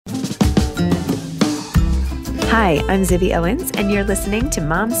Hi, I'm Zibby Owens, and you're listening to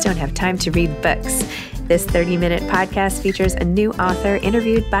Moms Don't Have Time to Read Books. This 30-minute podcast features a new author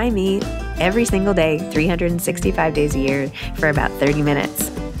interviewed by me every single day, 365 days a year, for about 30 minutes.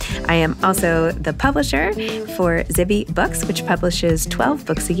 I am also the publisher for Zibby Books, which publishes 12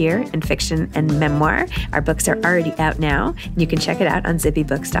 books a year in fiction and memoir. Our books are already out now. You can check it out on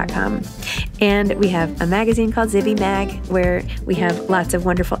zibbybooks.com. And we have a magazine called Zibby Mag, where we have lots of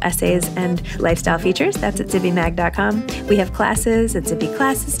wonderful essays and lifestyle features. That's at zibbymag.com. We have classes at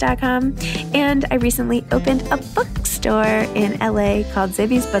zibbyclasses.com. And I recently opened a bookstore in LA called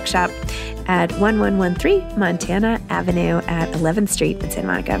Zibby's Bookshop at 1113 Montana Avenue at 11th Street in Santa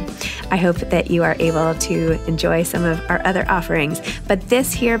Monica. I hope that you are able to enjoy some of our other offerings. But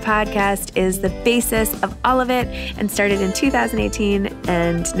this here podcast is the basis of all of it and started in 2018.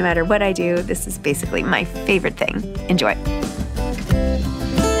 And no matter what I do, this is basically my favorite thing. Enjoy.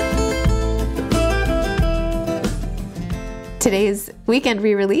 Today's weekend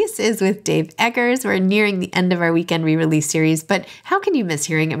re-release is with Dave Eggers. We're nearing the end of our weekend re-release series, but how can you miss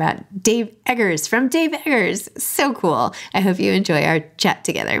hearing about Dave Eggers from Dave Eggers? So cool. I hope you enjoy our chat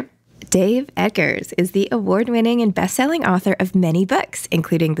together. Dave Eggers is the award-winning and best-selling author of many books,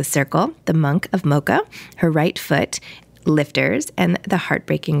 including The Circle, The Monk of Mocha, Her Right Foot, Lifters, and the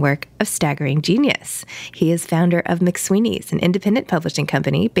heartbreaking work of Staggering Genius. He is founder of McSweeney's, an independent publishing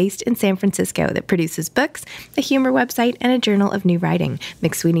company based in San Francisco that produces books, a humor website, and a journal of new writing,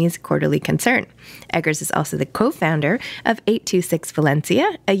 McSweeney's Quarterly Concern. Eggers is also the co-founder of 826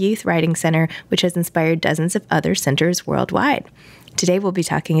 Valencia, a youth writing center which has inspired dozens of other centers worldwide. Today we'll be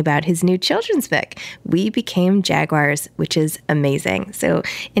talking about his new children's book, We Became Jaguars, which is amazing. So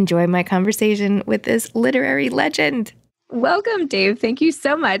enjoy my conversation with this literary legend. Welcome, Dave. Thank you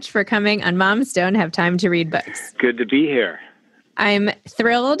so much for coming on Moms Don't Have Time to Read Books. Good to be here. I'm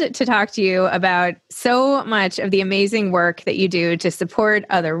thrilled to talk to you about so much of the amazing work that you do to support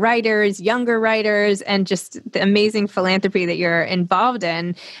other writers, younger writers, and just the amazing philanthropy that you're involved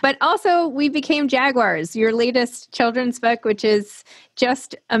in. But also, We Became Jaguars, your latest children's book, which is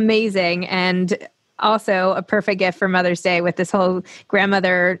just amazing and also a perfect gift for Mother's Day with this whole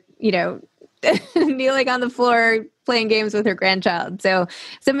grandmother, kneeling on the floor, playing games with her grandchild. So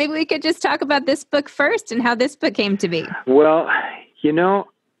maybe we could just talk about this book first and how this book came to be. Well,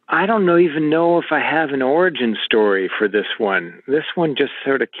 I don't even know if I have an origin story for this one. This one just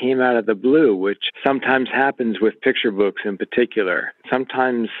sort of came out of the blue, which sometimes happens with picture books in particular.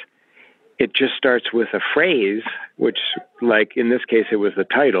 Sometimes it just starts with a phrase, which, like in this case, it was the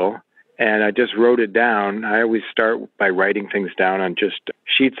title. And I just wrote it down. I always start by writing things down on just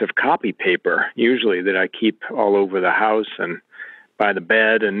sheets of copy paper, usually, that I keep all over the house and by the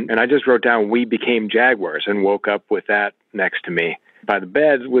bed. And I just wrote down, We Became Jaguars, and woke up with that next to me by the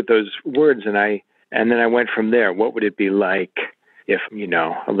bed with those words. And then I went from there. What would it be like if,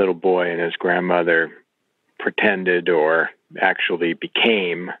 a little boy and his grandmother pretended or actually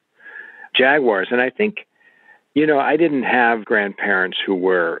became jaguars? And I think, I didn't have grandparents who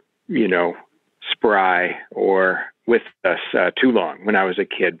were spry or with us too long when I was a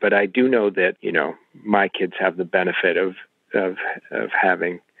kid. But I do know that, my kids have the benefit of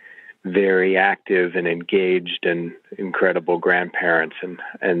having very active and engaged and incredible grandparents.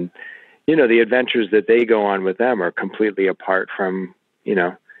 And the adventures that they go on with them are completely apart from,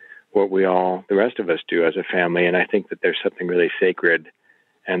 what the rest of us do as a family. And I think that there's something really sacred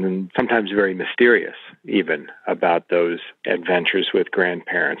and sometimes very mysterious even about those adventures with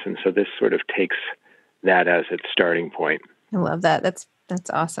grandparents. And so this sort of takes that as its starting point. I love that. That's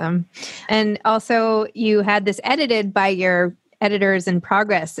awesome. And also you had this edited by your editors in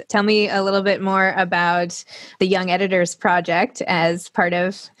progress. Tell me a little bit more about the Young Editors Project as part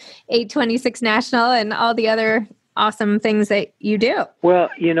of 826 National and all the other awesome things that you do. Well,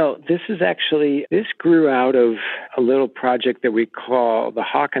 this grew out of a little project that we call the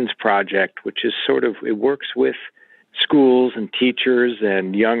Hawkins Project, which is it works with schools and teachers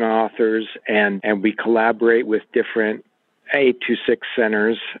and young authors, and we collaborate with different 826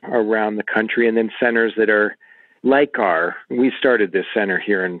 centers around the country, and then centers that are like we started this center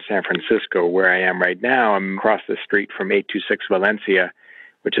here in San Francisco, where I am right now. I'm across the street from 826 Valencia,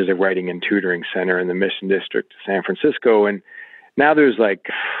 which is a writing and tutoring center in the Mission District of San Francisco. And now there's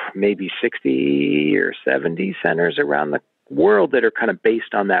maybe 60 or 70 centers around the world that are kind of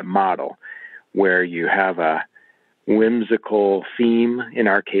based on that model, where you have a whimsical theme. In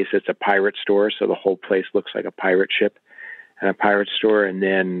our case, it's a pirate store, so the whole place looks like a pirate ship and a pirate store. And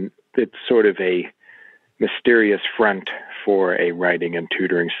then it's sort of a mysterious front for a writing and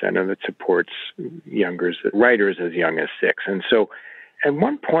tutoring center that supports writers as young as 6. And so at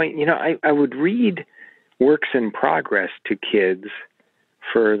one point, I would read works in progress to kids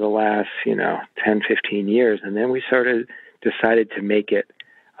for the last, 10, 15 years. And then we decided to make it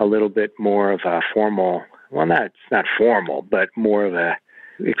a little bit more of a formal, it's not formal, but more of a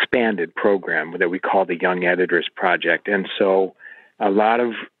expanded program that we call the Young Editors Project. And so a lot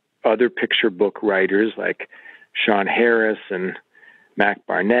of other picture book writers like Sean Harris and Mac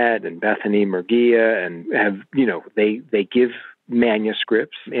Barnett and Bethany Murguia and have, they give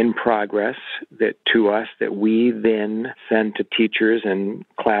manuscripts in progress to us that we then send to teachers and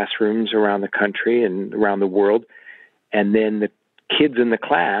classrooms around the country and around the world. And then the kids in the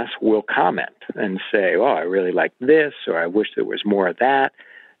class will comment and say, oh, I really like this, or I wish there was more of that.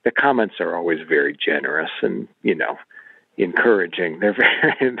 The comments are always very generous and, encouraging.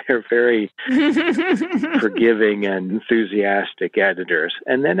 They're very forgiving and enthusiastic editors.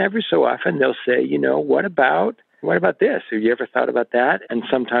 And then every so often they'll say, what about this? Have you ever thought about that? And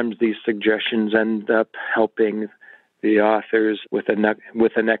sometimes these suggestions end up helping the authors with the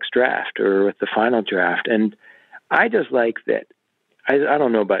next draft or with the final draft. And I just like that. I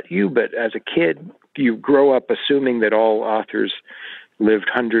don't know about you, but as a kid, you grow up assuming that all authors lived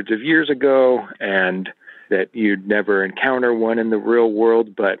hundreds of years ago and that you'd never encounter one in the real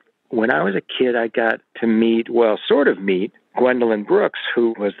world. But when I was a kid, I got to meet Gwendolyn Brooks,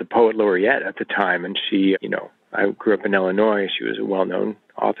 who was the poet laureate at the time. And she, I grew up in Illinois. She was a well-known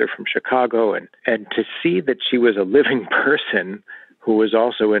author from Chicago. And to see that she was a living person who was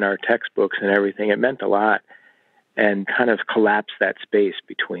also in our textbooks and everything, it meant a lot, and kind of collapsed that space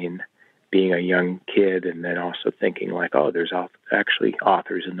between being a young kid and then also thinking like, oh, there's actually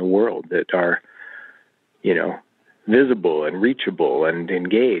authors in the world that are, visible and reachable and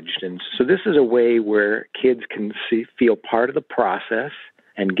engaged. And so this is a way where kids can feel part of the process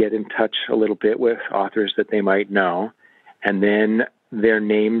and get in touch a little bit with authors that they might know. And then their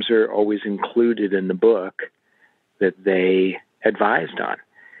names are always included in the book that they advised on.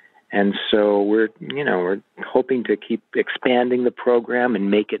 And so we're hoping to keep expanding the program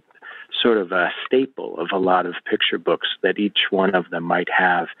and make it sort of a staple of a lot of picture books, that each one of them might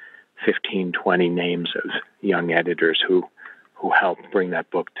have 15, 20 names of young editors who helped bring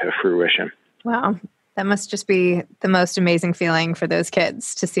that book to fruition. Wow. That must just be the most amazing feeling for those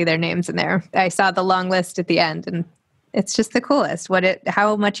kids to see their names in there. I saw the long list at the end, and it's just the coolest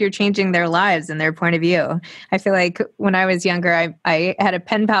how much you're changing their lives and their point of view. I feel like when I was younger, I had a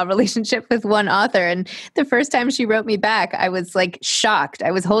pen pal relationship with one author, and the first time she wrote me back, I was like shocked.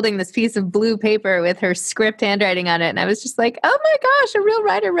 I was holding this piece of blue paper with her script handwriting on it, and I was just like, oh my gosh, a real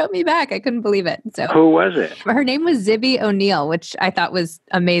writer wrote me back. I couldn't believe it. So who was it? Her name was Zibby O'Neill, which I thought was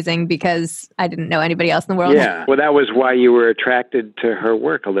amazing because I didn't know anybody else in the world. Yeah, well, that was why you were attracted to her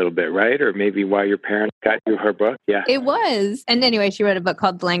work a little bit, right? Or maybe why your parents got you her book? Yeah. It was. And anyway, she wrote a book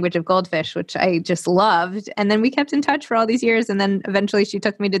called The Language of Goldfish, which I just loved. And then we kept in touch for all these years. And then eventually she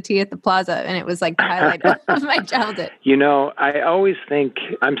took me to tea at the Plaza, and it was like the highlight of my childhood. I always think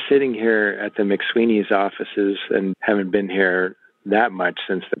I'm sitting here at the McSweeney's offices and haven't been here that much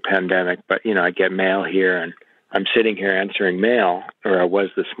since the pandemic. But, I get mail here, and I'm sitting here answering mail, or I was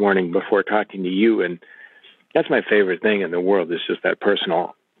this morning before talking to you. And that's my favorite thing in the world, is just that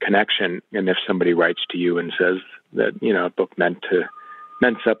personal connection. And if somebody writes to you and says that, a book meant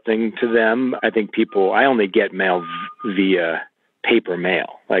something to them, I think I only get mail via paper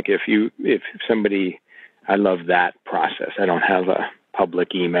mail. Like if somebody, I love that process. I don't have a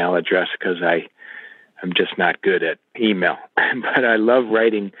public email address because I'm just not good at email, but I love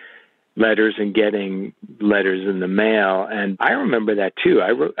writing letters and getting letters in the mail. And I remember that too.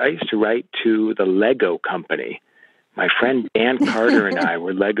 I used to write to the Lego company. My friend Dan Carter and I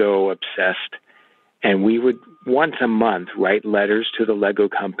were Lego obsessed, and we would once a month write letters to the Lego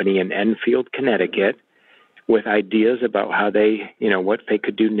company in Enfield, Connecticut, with ideas about how they, what they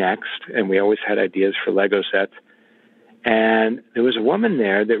could do next. And we always had ideas for Lego sets. And there was a woman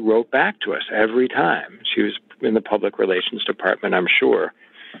there that wrote back to us every time. She was in the public relations department, I'm sure.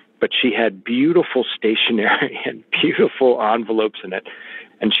 But she had beautiful stationery and beautiful envelopes in it.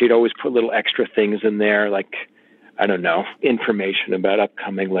 And she'd always put little extra things in there, like, I don't know, information about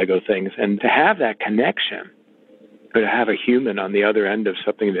upcoming Lego things. And to have that connection, or to have a human on the other end of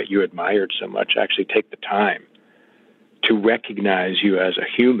something that you admired so much, actually take the time to recognize you as a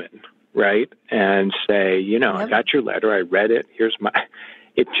human, right? And say, I got your letter, I read it,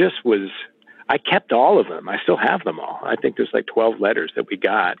 it just was, I kept all of them. I still have them all. I think there's like 12 letters that we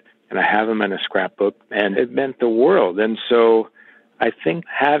got, and I have them in a scrapbook, and it meant the world. And so I think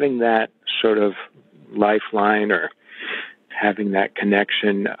having that sort of lifeline or having that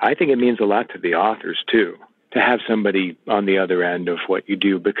connection, I think it means a lot to the authors too, to have somebody on the other end of what you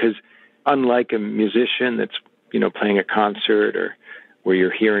do, because unlike a musician that's, playing a concert or where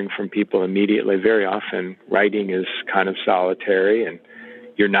you're hearing from people immediately, very often writing is kind of solitary and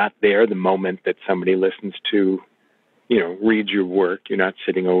you're not there the moment that somebody listens to, read your work. You're not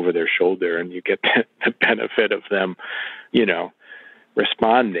sitting over their shoulder and you get the benefit of them,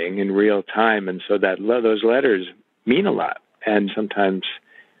 responding in real time. And so those letters mean a lot. And sometimes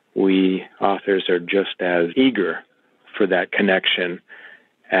we authors are just as eager for that connection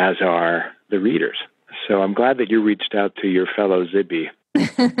as are the readers. So I'm glad that you reached out to your fellow Zibby.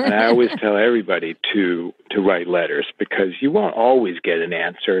 And I always tell everybody to write letters because you won't always get an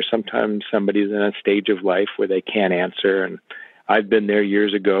answer. Sometimes somebody's in a stage of life where they can't answer. And I've been there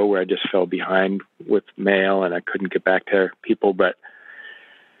years ago where I just fell behind with mail and I couldn't get back to people. But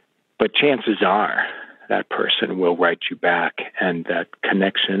chances are that person will write you back and that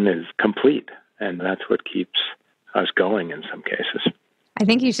connection is complete. And that's what keeps us going in some cases. I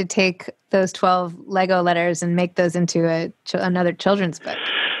think you should take those 12 Lego letters and make those into another children's book.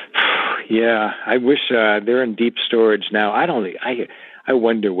 Yeah, I wish they're in deep storage now. I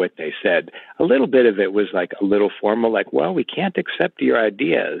wonder what they said. A little bit of it was like a little formal, like, well, we can't accept your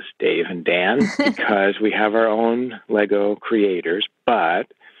ideas, Dave and Dan, because we have our own Lego creators, but...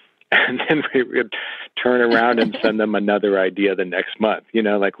 And then we would turn around and send them another idea the next month,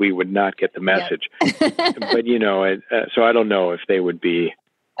 like we would not get the message. Yep. But, so I don't know if they would be,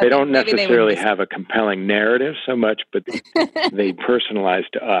 they don't necessarily have a compelling narrative so much, but they personalize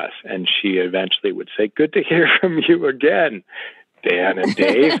to us. And she eventually would say, good to hear from you again, Dan and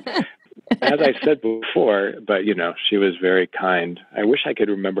Dave. As I said before, but, she was very kind. I wish I could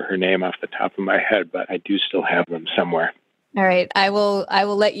remember her name off the top of my head, but I do still have them somewhere. All right. I will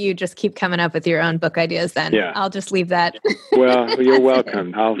let you just keep coming up with your own book ideas then. Yeah. I'll just leave that. Well, you're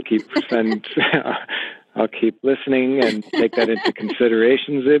welcome. I'll keep listening and take that into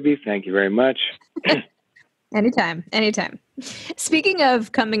consideration, Zibby. Thank you very much. Anytime. Speaking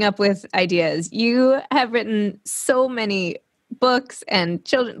of coming up with ideas, you have written so many books and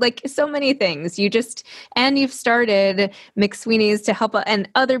children, like so many things. You've started McSweeney's to help, and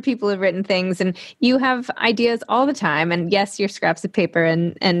other people have written things, and you have ideas all the time. And yes, your scraps of paper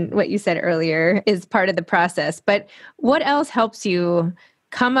and what you said earlier is part of the process. But what else helps you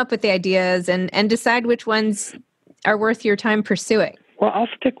come up with the ideas and decide which ones are worth your time pursuing? Well, I'll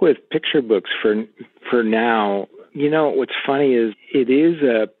stick with picture books for now. What's funny is it is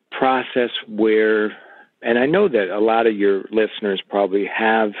a process where, and I know that a lot of your listeners probably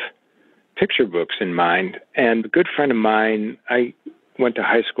have picture books in mind. And a good friend of mine, I went to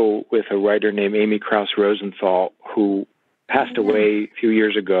high school with a writer named Amy Krauss Rosenthal, who passed away a few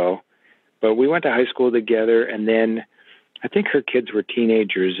years ago. But we went to high school together, and then I think her kids were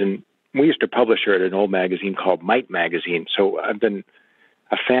teenagers, and we used to publish her at an old magazine called Might Magazine. So I've been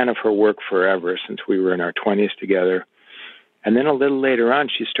a fan of her work forever since we were in our 20s together. And then a little later on,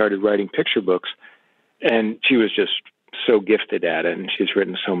 she started writing picture books. And she was just so gifted at it, and she's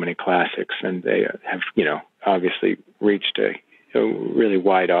written so many classics, and they have, obviously reached a really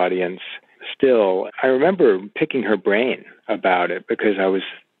wide audience. Still, I remember picking her brain about it because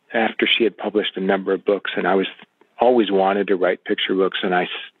after she had published a number of books, and I always wanted to write picture books. And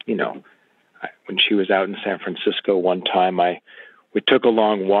when she was out in San Francisco one time, we took a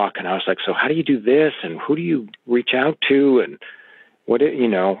long walk, and I was like, so how do you do this? And who do you reach out to? And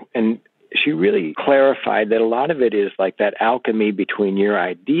and she really clarified that a lot of it is like that alchemy between your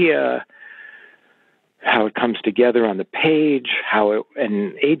idea, how it comes together on the page, how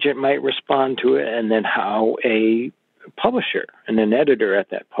an agent might respond to it, and then how a publisher and an editor at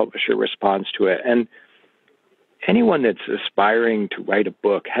that publisher responds to it. And anyone that's aspiring to write a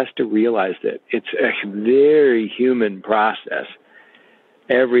book has to realize that it's a very human process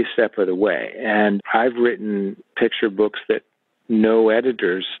every step of the way. And I've written picture books that no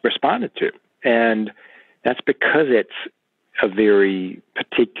editors responded to. And that's because it's a very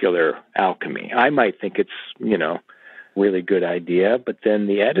particular alchemy. I might think it's, really good idea, but then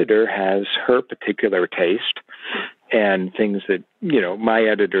the editor has her particular taste and things that, my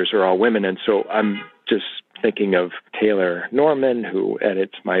editors are all women. And so I'm just thinking of Taylor Norman, who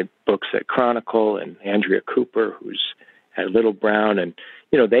edits my books at Chronicle, and Andrea Cooper, who's at Little Brown. And,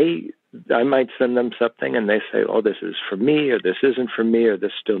 I might send them something and they say, oh, this is for me, or this isn't for me, or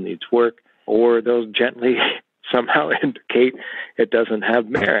this still needs work, or they'll gently somehow indicate it doesn't have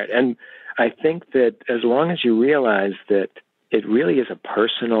merit. And I think that as long as you realize that it really is a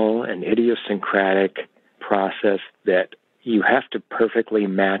personal and idiosyncratic process, that you have to perfectly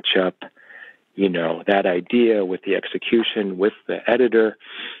match up, that idea with the execution, with the editor,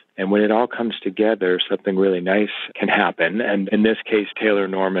 And when it all comes together, something really nice can happen. And in this case, Taylor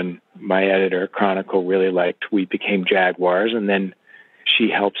Norman, my editor at Chronicle, really liked We Became Jaguars. And then she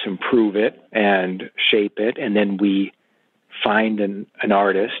helps improve it and shape it. And then we find an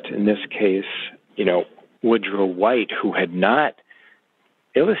artist, in this case, Woodrow White, who had not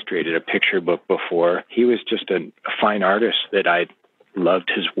illustrated a picture book before. He was just a fine artist that I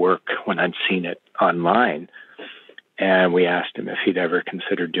loved his work when I'd seen it online. And we asked him if he'd ever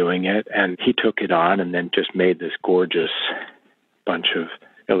considered doing it. And he took it on and then just made this gorgeous bunch of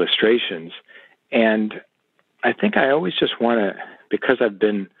illustrations. And I think I always just want to, because I've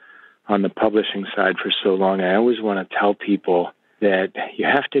been on the publishing side for so long, I always want to tell people that you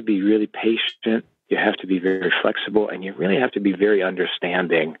have to be really patient, you have to be very flexible, and you really have to be very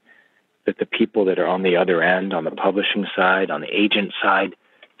understanding that the people that are on the other end, on the publishing side, on the agent side,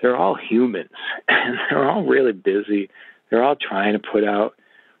 they're all humans, and they're all really busy. They're all trying to put out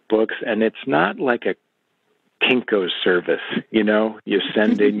books, and it's not like a Kinko's service, You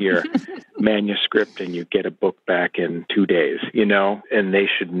send in your manuscript and you get a book back in 2 days, and they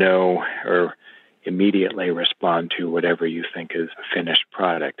should know or immediately respond to whatever you think is a finished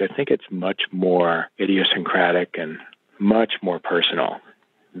product. I think it's much more idiosyncratic and much more personal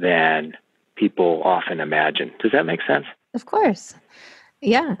than people often imagine. Does that make sense? Of course.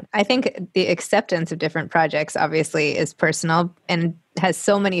 Yeah, I think the acceptance of different projects obviously is personal and has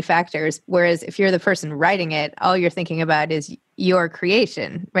so many factors. Whereas if you're the person writing it, all you're thinking about is your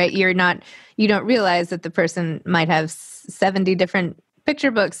creation, right? You don't realize that the person might have 70 different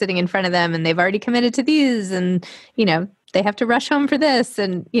picture books sitting in front of them and they've already committed to these and, they have to rush home for this.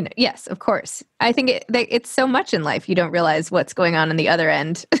 And, yes, of course. I think it's so much in life. You don't realize what's going on the other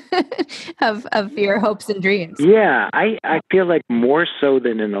end of your hopes and dreams. Yeah, I feel like more so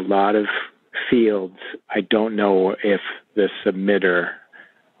than in a lot of fields, I don't know if the submitter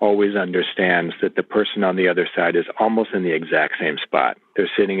always understands that the person on the other side is almost in the exact same spot. They're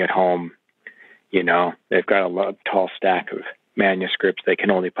sitting at home, they've got a tall stack of manuscripts. They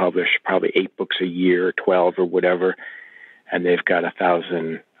can only publish probably 8 books a year, or 12 or whatever. And they've got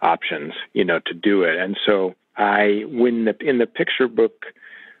 1,000 options, to do it. And so in the picture book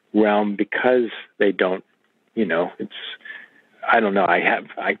realm, because they don't, I don't know, I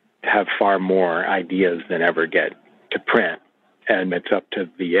have far more ideas than ever get to print. And it's up to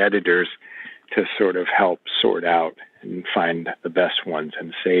the editors to sort of help sort out and find the best ones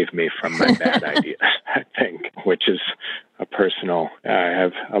and save me from my bad ideas, I think, which is a personal, I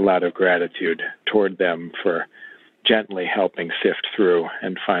have a lot of gratitude toward them for gently helping sift through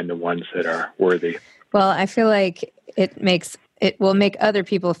and find the ones that are worthy. Well, I feel like it will make other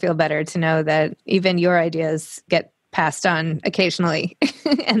people feel better to know that even your ideas get passed on occasionally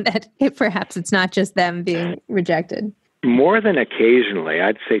and that perhaps it's not just them being rejected. More than occasionally,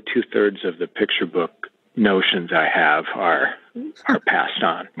 I'd say 2/3 of the picture book notions I have are passed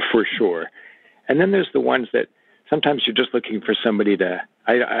on for sure. And then there's the ones that sometimes you're just looking for somebody to,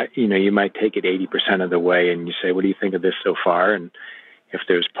 you might take it 80% of the way and you say, what do you think of this so far? And if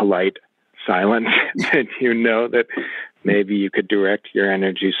there's polite silence, then that maybe you could direct your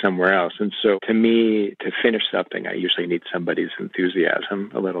energy somewhere else. And so to me, to finish something, I usually need somebody's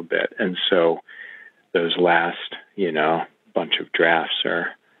enthusiasm a little bit. And so those last, bunch of drafts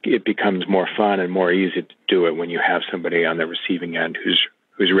it becomes more fun and more easy to do it when you have somebody on the receiving end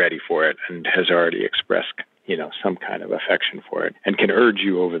who's ready for it and has already expressed some kind of affection for it and can urge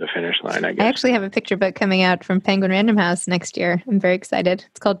you over the finish line, I guess. I actually have a picture book coming out from Penguin Random House next year. I'm very excited.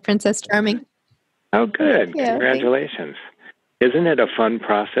 It's called Princess Charming. Oh, good. Yeah, congratulations. Isn't it a fun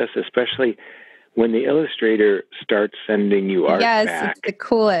process, especially when the illustrator starts sending you art back? Yes, it's the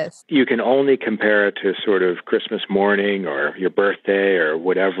coolest. You can only compare it to sort of Christmas morning or your birthday or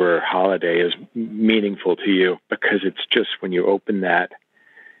whatever holiday is meaningful to you, because it's just when you open that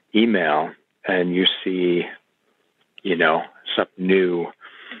email and you see, some new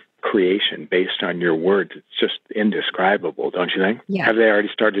creation based on your words, it's just indescribable, don't you think? Yeah. Have they already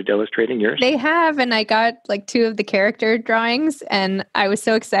started illustrating yours? They have, and I got 2 of the character drawings, and I was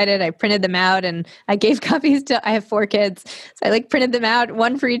so excited. I printed them out, and I gave copies I have 4 kids, so I printed them out,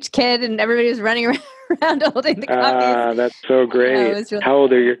 1 for each kid, and everybody was running around holding the copies. That's so great. Really How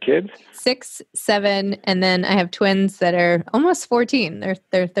old are your kids? 6, 7, and then I have twins that are almost 14.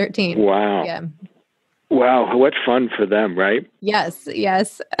 They're 13. Wow. Yeah. Wow, what fun for them, right? Yes.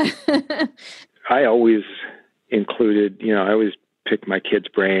 I always included, I always picked my kids'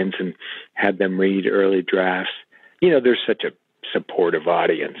 brains and had them read early drafts. There's such a supportive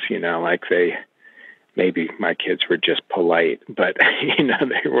audience, maybe my kids were just polite, but,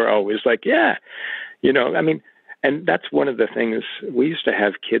 they were always like, yeah, And that's one of the things. We used to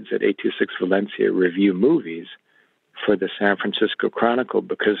have kids at 826 Valencia review movies for the San Francisco Chronicle,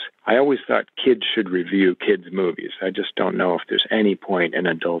 because I always thought kids should review kids' movies. I just don't know if there's any point in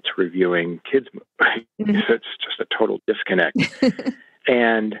adults reviewing kids' movies. It's just a total disconnect.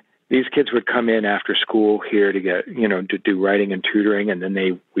 And these kids would come in after school here to get, to do writing and tutoring, and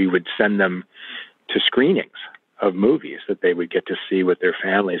then we would send them to screenings of movies that they would get to see with their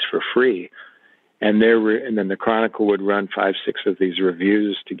families for free. And then the Chronicle would run 5, 6 of these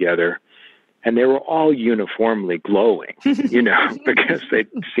reviews together. And they were all uniformly glowing, because they'd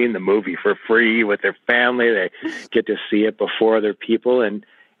seen the movie for free with their family. They get to see it before other people. And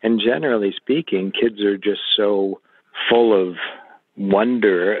generally speaking, kids are just so full of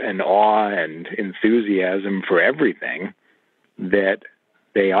wonder and awe and enthusiasm for everything that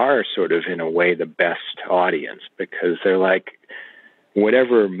they are sort of, in a way, the best audience, because they're like,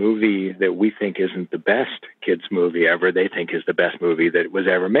 whatever movie that we think isn't the best kids movie ever, they think is the best movie that was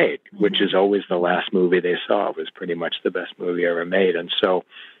ever made, which is always the last movie they saw was pretty much the best movie ever made. And so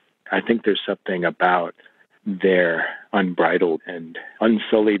I think there's something about their unbridled and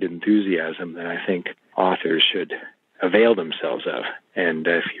unsullied enthusiasm that I think authors should avail themselves of. And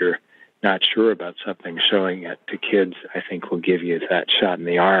if you're not sure about something, showing it to kids, I think will give you that shot in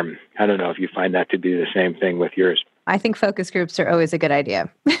the arm. I don't know if you find that to be the same thing with yours. I think focus groups are always a good idea.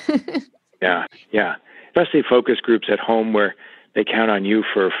 Yeah. Especially focus groups at home where they count on you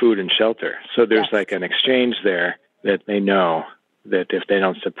for food and shelter. So there's like an exchange there that they know that if they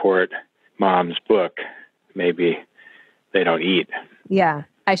don't support mom's book, maybe they don't eat. Yeah.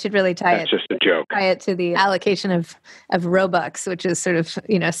 I should really That's just a joke. Tie it to the allocation of Robux, which is sort of,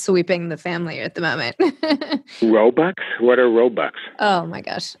 sweeping the family at the moment. Robux? What are Robux? Oh my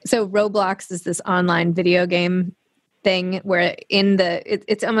gosh. So Roblox is this online video game thing where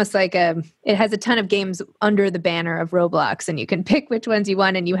it's almost like it has a ton of games under the banner of Roblox, and you can pick which ones you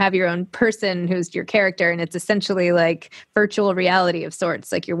want, and you have your own person who's your character, and it's essentially like virtual reality of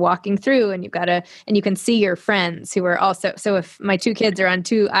sorts. Like you're walking through and you can see your friends who are also, so if my 2 kids are on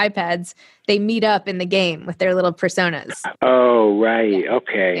 2 iPads, they meet up in the game with their little personas. Oh, right.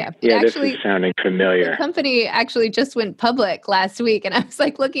 Okay. Yeah, actually, this is sounding familiar. The company actually just went public last week, and I was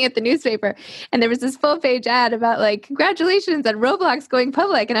like looking at the newspaper, and there was this full-page ad about like, congratulations on Roblox going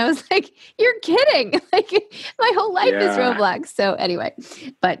public. And I was like, you're kidding. Like my whole life is Roblox. So anyway,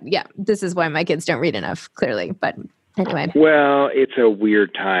 but yeah, this is why my kids don't read enough, clearly. But anyway. Well, it's a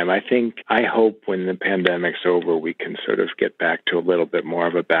weird time. I hope when the pandemic's over, we can sort of get back to a little bit more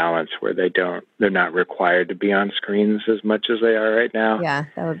of a balance where they're not required to be on screens as much as they are right now. Yeah,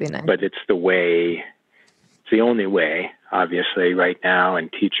 that would be nice. But it's the only way, obviously, right now.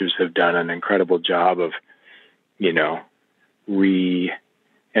 And teachers have done an incredible job of,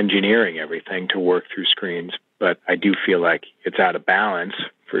 re-engineering everything to work through screens. But I do feel like it's out of balance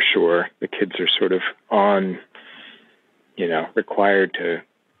for sure. The kids are sort of required to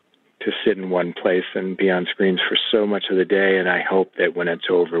sit in one place and be on screens for so much of the day. And I hope that when it's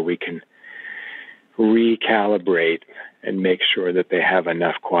over, we can recalibrate and make sure that they have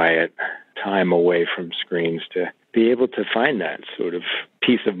enough quiet time away from screens to be able to find that sort of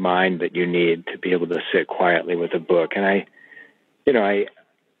peace of mind that you need to be able to sit quietly with a book. And I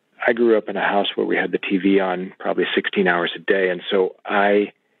grew up in a house where we had the TV on probably 16 hours a day. And so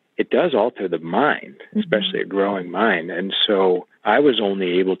it does alter the mind, especially a growing mind. And so I was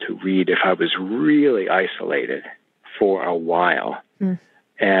only able to read if I was really isolated for a while.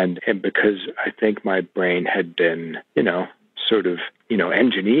 And because I think my brain had been,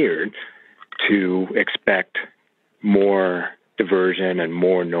 engineered to expect more diversion and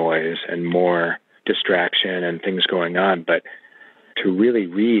more noise and more distraction and things going on. But to really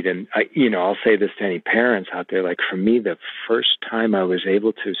read, and I'll say this to any parents out there, like for me, the first time I was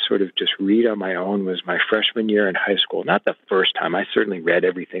able to sort of just read on my own was my freshman year in high school. Not the first time. I certainly read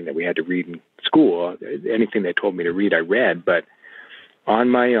everything that we had to read in school. Anything they told me to read, I read. But on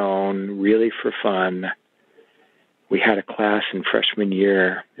my own, really for fun, we had a class in freshman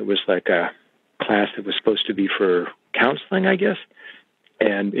year. It was like a class that was supposed to be for counseling, I guess.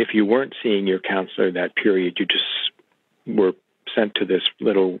 And if you weren't seeing your counselor that period, you just were sent to this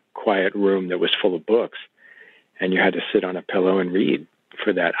little quiet room that was full of books, and you had to sit on a pillow and read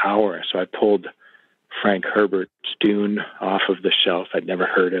for that hour. So I pulled Frank Herbert's Dune off of the shelf. I'd never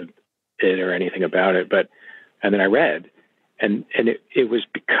heard of it or anything about it, and then I read, and it was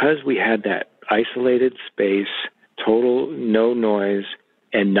because we had that isolated space, total no noise,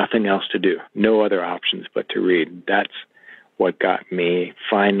 and nothing else to do, no other options but to read. That's what got me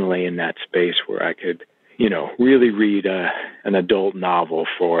finally in that space where I could, really read an adult novel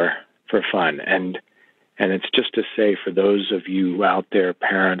for fun. And And it's just to say, for those of you out there,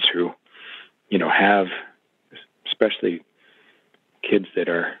 parents who, have, especially kids that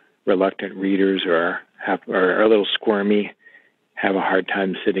are reluctant readers or are a little squirmy, have a hard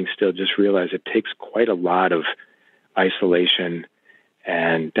time sitting still, just realize it takes quite a lot of isolation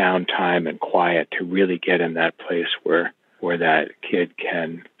and downtime and quiet to really get in that place where that kid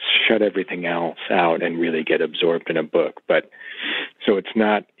can shut everything else out and really get absorbed in a book. But so it's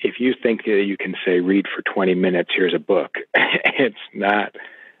not, if you think that you can say, read for 20 minutes, here's a book, it's not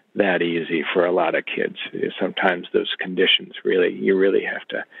that easy for a lot of kids. Sometimes those conditions you really have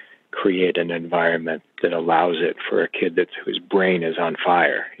to create an environment that allows it for a kid whose brain is on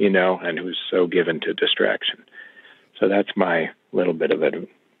fire, and who's so given to distraction. So that's my little bit of it,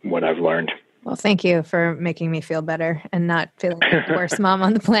 what I've learned. Well, thank you for making me feel better and not feeling like the worst mom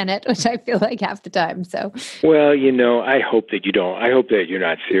on the planet, which I feel like half the time. So, well, I hope that you don't. I hope that you're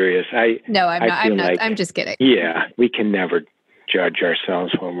not serious. No, I'm not. I'm not. I'm just kidding. Yeah, we can never judge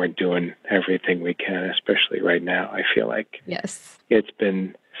ourselves when we're doing everything we can, especially right now. I feel like it's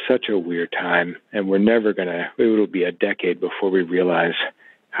been such a weird time, and it'll be a decade before we realize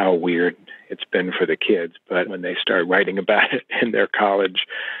how weird it's been for the kids. But when they start writing about it in their college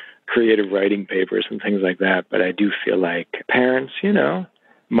creative writing papers and things like that. But I do feel like parents,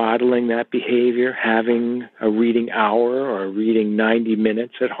 modeling that behavior, having a reading hour or reading 90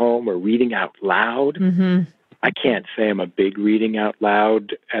 minutes at home or reading out loud. Mm-hmm. I can't say I'm a big reading out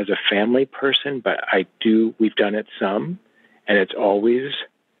loud as a family person, but we've done it some, and it's always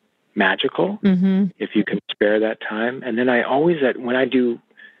magical if you can spare that time. And then I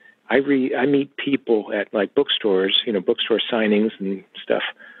meet people at like bookstores, bookstore signings and stuff,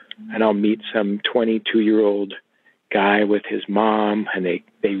 and I'll meet some 22-year-old guy with his mom, and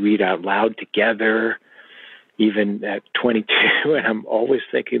they read out loud together, even at 22. And I'm always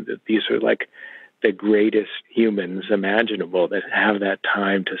thinking that these are like the greatest humans imaginable that have that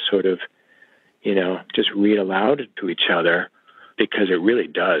time to sort of, just read aloud to each other, because it really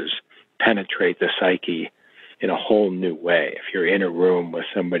does penetrate the psyche in a whole new way. If you're in a room with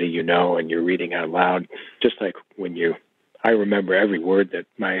somebody and you're reading out loud, just like I remember every word that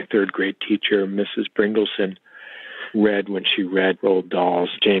my third grade teacher, Mrs. Bringleson, read when she read Roald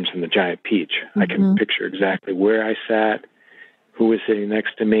Dahl's James and the Giant Peach. I can picture exactly where I sat, who was sitting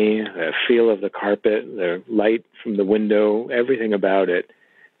next to me, the feel of the carpet, the light from the window, everything about it.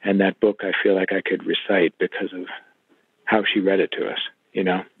 And that book I feel like I could recite because of how she read it to us.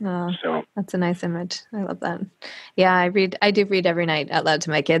 So that's a nice image. I love that. Yeah, I do read every night out loud to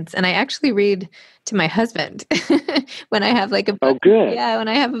my kids, and I actually read to my husband when I have like a book. Oh, good. Yeah, when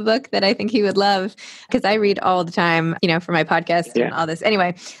I have a book that I think he would love, because I read all the time, for my podcast and all this.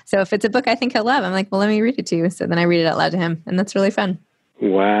 Anyway, so if it's a book I think he'll love, I'm like, well, let me read it to you. So then I read it out loud to him, and that's really fun.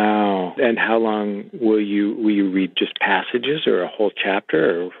 Wow. And how long will you read, just passages or a whole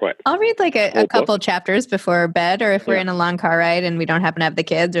chapter or what? I'll read like a couple chapters before bed, or if we're in a long car ride and we don't happen to have the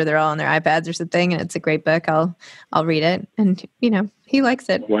kids, or they're all on their iPads or something and it's a great book, I'll read it. And, he likes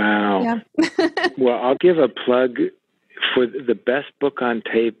it. Wow. Yeah. Well, I'll give a plug for the best book on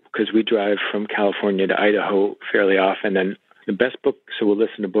tape, because we drive from California to Idaho fairly often. And the best book, so we'll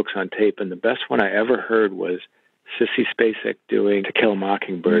listen to books on tape. And the best one I ever heard was Sissy Spacek doing To Kill a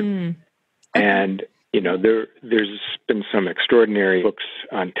Mockingbird. And, there's been some extraordinary books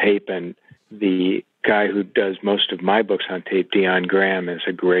on tape, and the guy who does most of my books on tape, Dion Graham, is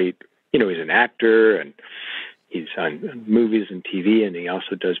a great, he's an actor, and he's on movies and TV, and he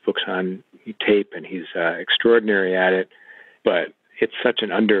also does books on tape, and he's extraordinary at it. But it's such an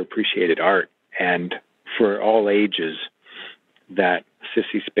underappreciated art, and for all ages, that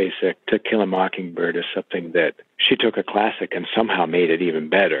Sissy Spacek, To Kill a Mockingbird, is something that she took a classic and somehow made it even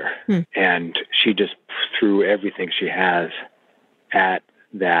better. And she just threw everything she has at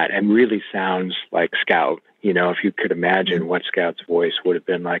that, and really sounds like Scout. If you could imagine what Scout's voice would have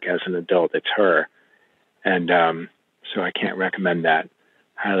been like as an adult, it's her. And so I can't recommend that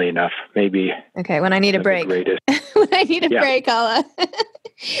highly enough. Maybe. Okay, when I need a break. When I need a break, I'll...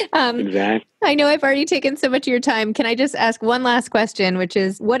 Exactly. I know I've already taken so much of your time. Can I just ask one last question, which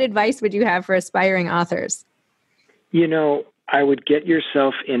is, what advice would you have for aspiring authors? I would get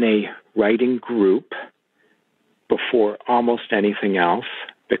yourself in a writing group before almost anything else,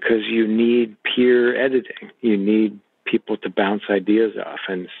 because you need peer editing. You need people to bounce ideas off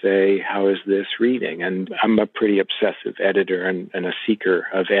and say, how is this reading? And I'm a pretty obsessive editor and a seeker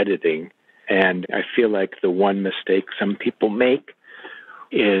of editing. And I feel like the one mistake some people make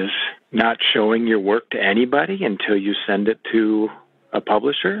is not showing your work to anybody until you send it to a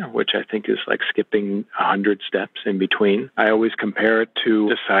publisher, which I think is like skipping 100 steps in between. I always compare it to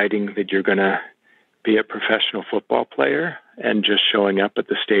deciding that you're going to be a professional football player and just showing up at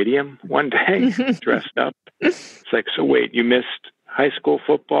the stadium one day dressed up. It's like, so wait, you missed high school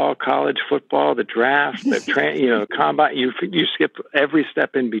football, college football, the draft, the combine. You skip every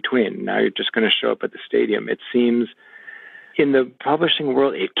step in between. Now you're just going to show up at the stadium. It seems in the publishing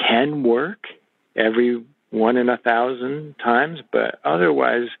world, it can work every 1 in 1,000 times, but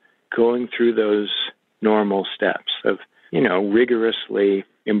otherwise going through those normal steps of, rigorously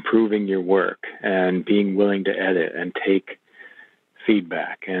improving your work and being willing to edit and take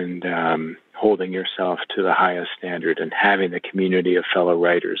feedback and holding yourself to the highest standard and having the community of fellow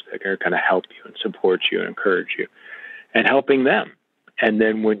writers that are going to help you and support you and encourage you and helping them. And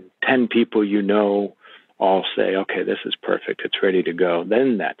then when 10 people all say, okay, this is perfect, it's ready to go,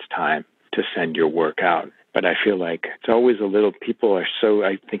 then that's time to send your work out. But I feel like it's always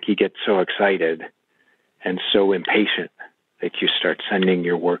I think you get so excited and so impatient that you start sending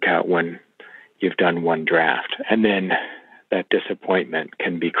your work out when you've done one draft. And then that disappointment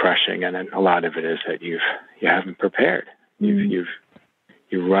can be crushing. And then a lot of it is that you haven't prepared. You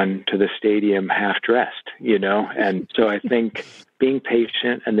run to the stadium half dressed, And so I think being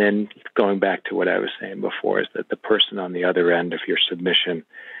patient, and then going back to what I was saying before, is that the person on the other end of your submission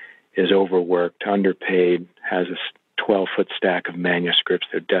is overworked, underpaid, has a 12-foot stack of manuscripts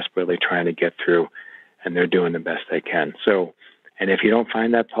they're desperately trying to get through, and they're doing the best they can. So, and if you don't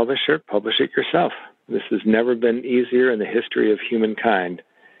find that publisher, publish it yourself. This has never been easier in the history of humankind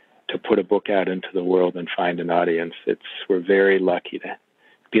to put a book out into the world and find an audience. We're very lucky to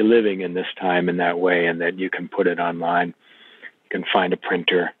be living in this time in that way, and that you can put it online. You can find a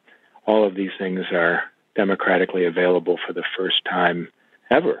printer. All of these things are democratically available for the first time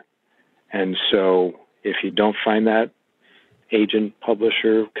ever. And so if you don't find that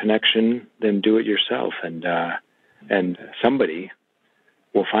agent-publisher connection, then do it yourself, and somebody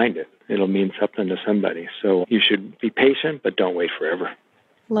will find it. It'll mean something to somebody. So you should be patient, but don't wait forever.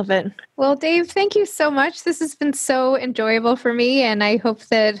 Love it. Well, Dave, thank you so much. This has been so enjoyable for me, and I hope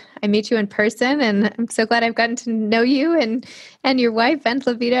that I meet you in person. And I'm so glad I've gotten to know you and your wife, Aunt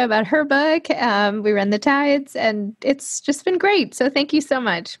Levita, about her book. We Run the Tides, and it's just been great. So thank you so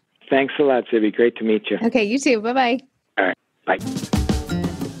much. Thanks a lot, Zibby. Great to meet you. Okay, you too. Bye-bye. All right. Bye.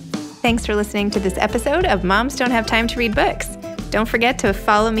 Thanks for listening to this episode of Moms Don't Have Time to Read Books. Don't forget to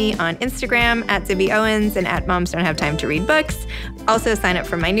follow me on Instagram at Zibby Owens and at Moms Don't Have Time to Read Books. Also sign up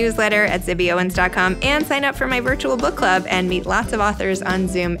for my newsletter at zibbyowens.com and sign up for my virtual book club and meet lots of authors on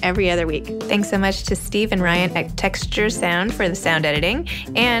Zoom every other week. Thanks so much to Steve and Ryan at Texture Sound for the sound editing.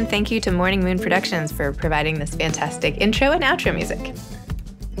 And thank you to Morning Moon Productions for providing this fantastic intro and outro music.